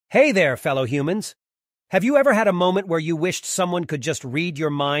Hey there, fellow humans. Have you ever had a moment where you wished someone could just read your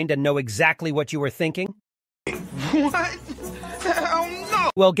mind and know exactly what you were thinking? What? Hell no!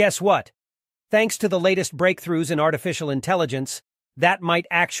 Well, guess what? Thanks to the latest breakthroughs in artificial intelligence, that might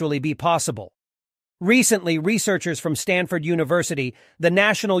actually be possible. Recently, researchers from Stanford University, the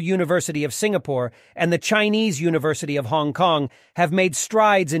National University of Singapore, and the Chinese University of Hong Kong have made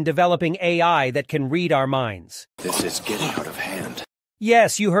strides in developing AI that can read our minds. This is getting out of hand.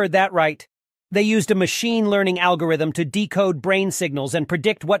 Yes, you heard that right. They used a machine learning algorithm to decode brain signals and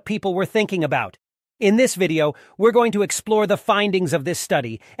predict what people were thinking about. In this video, we're going to explore the findings of this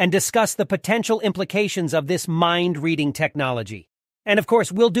study and discuss the potential implications of this mind-reading technology. And of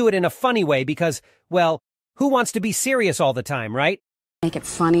course, we'll do it in a funny way because, well, who wants to be serious all the time, right? Make it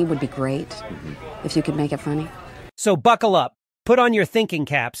funny would be great, if you could make it funny. So buckle up, put on your thinking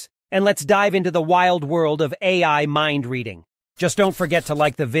caps, and let's dive into the wild world of AI mind reading. Just don't forget to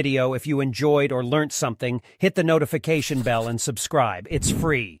like the video if you enjoyed or learnt something, hit the notification bell and subscribe. It's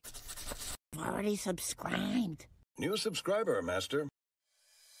free. I've already subscribed. New subscriber, Master.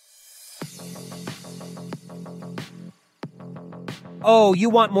 Oh,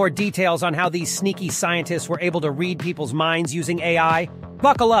 you want more details on how these sneaky scientists were able to read people's minds using AI?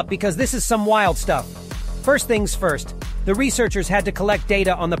 Buckle up because this is some wild stuff. First things first, the researchers had to collect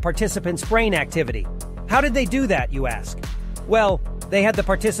data on the participants' brain activity. How did they do that, you ask? Well, they had the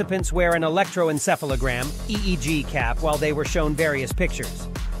participants wear an electroencephalogram, EEG cap, while they were shown various pictures.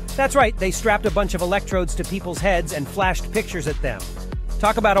 That's right, they strapped a bunch of electrodes to people's heads and flashed pictures at them.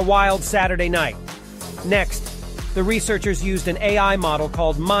 Talk about a wild Saturday night. Next, the researchers used an AI model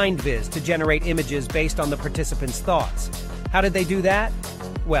called Mind-Vis to generate images based on the participants' thoughts. How did they do that?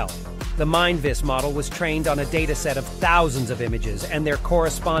 Well, the Mind-Vis model was trained on a dataset of thousands of images and their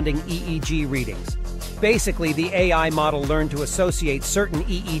corresponding EEG readings. Basically, the AI model learned to associate certain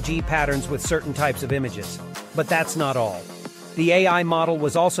EEG patterns with certain types of images. But that's not all. The AI model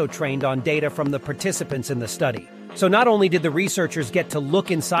was also trained on data from the participants in the study. So not only did the researchers get to look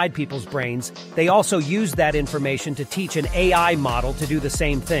inside people's brains, they also used that information to teach an AI model to do the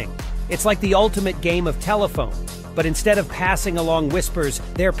same thing. It's like the ultimate game of telephone, but instead of passing along whispers,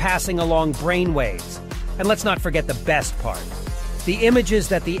 they're passing along brainwaves. And let's not forget the best part. The images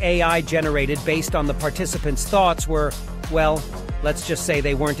that the AI generated based on the participants' thoughts were, well, let's just say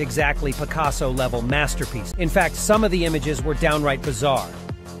they weren't exactly Picasso-level masterpieces. In fact, some of the images were downright bizarre.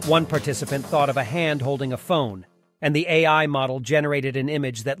 One participant thought of a hand holding a phone, and the AI model generated an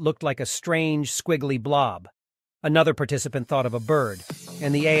image that looked like a strange, squiggly blob. Another participant thought of a bird,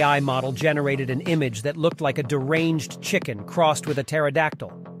 and the AI model generated an image that looked like a deranged chicken crossed with a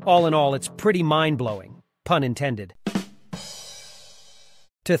pterodactyl. All in all, it's pretty mind-blowing, pun intended.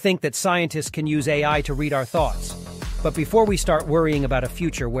 To think that scientists can use AI to read our thoughts. But before we start worrying about a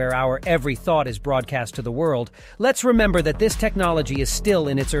future where our every thought is broadcast to the world, let's remember that this technology is still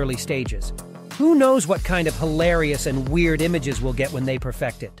in its early stages. Who knows what kind of hilarious and weird images we'll get when they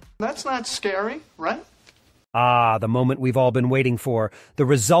perfect it? That's not scary, right? Ah, the moment we've all been waiting for, the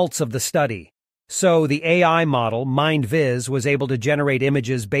results of the study. So the AI model, Mind-Vis, was able to generate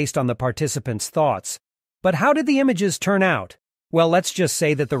images based on the participants' thoughts. But how did the images turn out? Well, let's just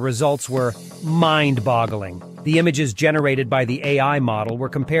say that the results were mind-boggling. The images generated by the AI model were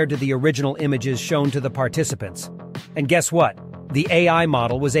compared to the original images shown to the participants. And guess what? The AI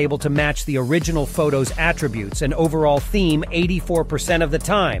model was able to match the original photo's attributes and overall theme 84% of the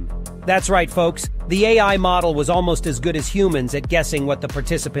time. That's right, folks. The AI model was almost as good as humans at guessing what the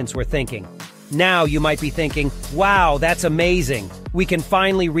participants were thinking. Now you might be thinking, wow, that's amazing. We can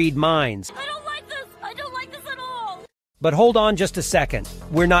finally read minds. I don't like this! I don't like this at all! But hold on just a second.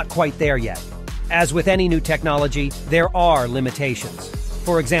 We're not quite there yet. As with any new technology, there are limitations.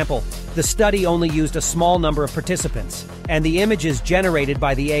 For example, the study only used a small number of participants, and the images generated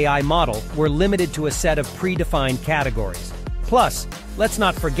by the AI model were limited to a set of predefined categories. Plus, let's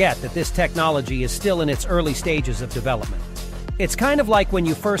not forget that this technology is still in its early stages of development. It's kind of like when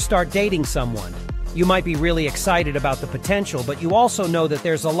you first start dating someone. You might be really excited about the potential, but you also know that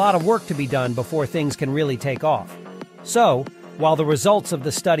there's a lot of work to be done before things can really take off. So, while the results of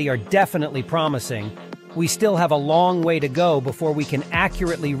the study are definitely promising, we still have a long way to go before we can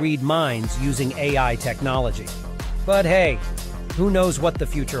accurately read minds using AI technology. But hey, who knows what the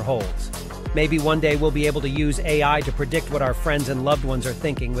future holds? Maybe one day we'll be able to use AI to predict what our friends and loved ones are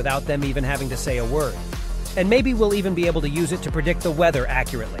thinking without them even having to say a word. And maybe we'll even be able to use it to predict the weather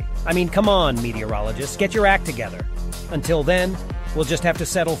accurately. I mean, come on, meteorologists, get your act together. Until then, we'll just have to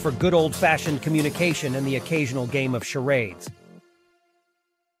settle for good old-fashioned communication and the occasional game of charades.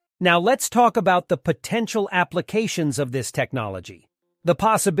 Now let's talk about the potential applications of this technology. The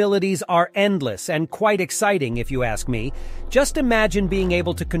possibilities are endless and quite exciting, if you ask me. Just imagine being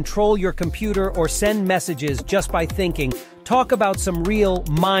able to control your computer or send messages just by thinking. Talk about some real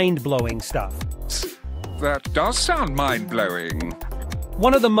mind-blowing stuff. That does sound mind-blowing.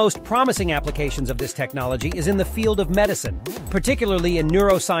 One of the most promising applications of this technology is in the field of medicine, particularly in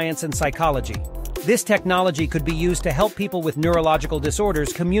neuroscience and psychology. This technology could be used to help people with neurological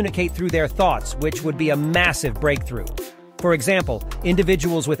disorders communicate through their thoughts, which would be a massive breakthrough. For example,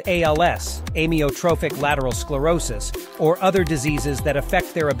 individuals with ALS, amyotrophic lateral sclerosis, or other diseases that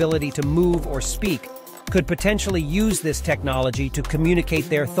affect their ability to move or speak, could potentially use this technology to communicate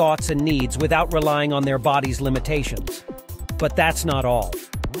their thoughts and needs without relying on their body's limitations. But that's not all.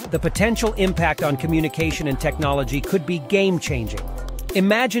 The potential impact on communication and technology could be game-changing.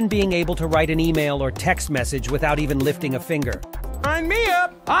 Imagine being able to write an email or text message without even lifting a finger. Sign me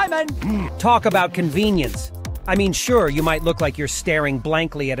up. Talk about convenience. I mean, sure, you might look like you're staring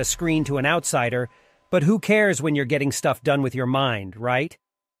blankly at a screen to an outsider, but who cares when you're getting stuff done with your mind, right?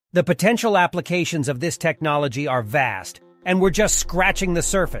 The potential applications of this technology are vast, and we're just scratching the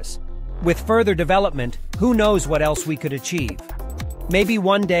surface. With further development, who knows what else we could achieve? Maybe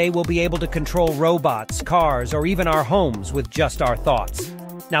one day we'll be able to control robots, cars, or even our homes with just our thoughts.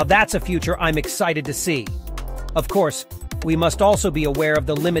 Now that's a future I'm excited to see. Of course, we must also be aware of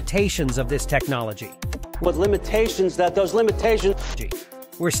the limitations of this technology. With limitations, those limitations...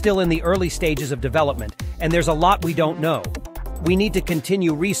 We're still in the early stages of development, and there's a lot we don't know. We need to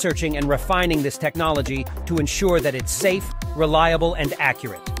continue researching and refining this technology to ensure that it's safe, reliable, and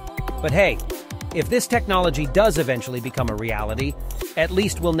accurate. But hey, if this technology does eventually become a reality, at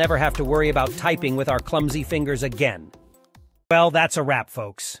least we'll never have to worry about typing with our clumsy fingers again. Well, that's a wrap,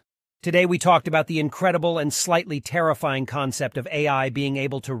 folks. Today we talked about the incredible and slightly terrifying concept of AI being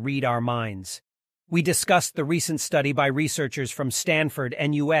able to read our minds. We discussed the recent study by researchers from Stanford,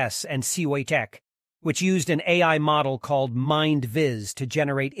 NUS, and Tech, which used an AI model called Mind-Vis to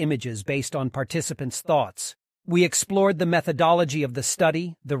generate images based on participants' thoughts. We explored the methodology of the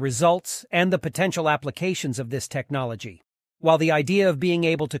study, the results, and the potential applications of this technology. While the idea of being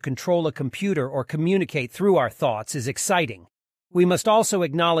able to control a computer or communicate through our thoughts is exciting, we must also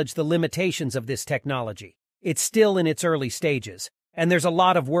acknowledge the limitations of this technology. It's still in its early stages, and there's a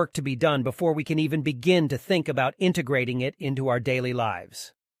lot of work to be done before we can even begin to think about integrating it into our daily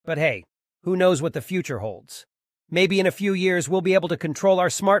lives. But hey, who knows what the future holds? Maybe in a few years we'll be able to control our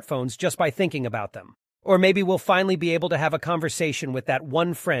smartphones just by thinking about them. Or maybe we'll finally be able to have a conversation with that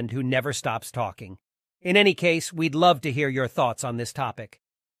one friend who never stops talking. In any case, we'd love to hear your thoughts on this topic.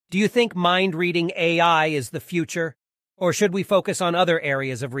 Do you think mind-reading AI is the future? Or should we focus on other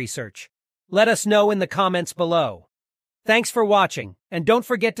areas of research? Let us know in the comments below. Thanks for watching, and don't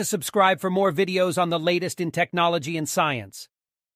forget to subscribe for more videos on the latest in technology and science.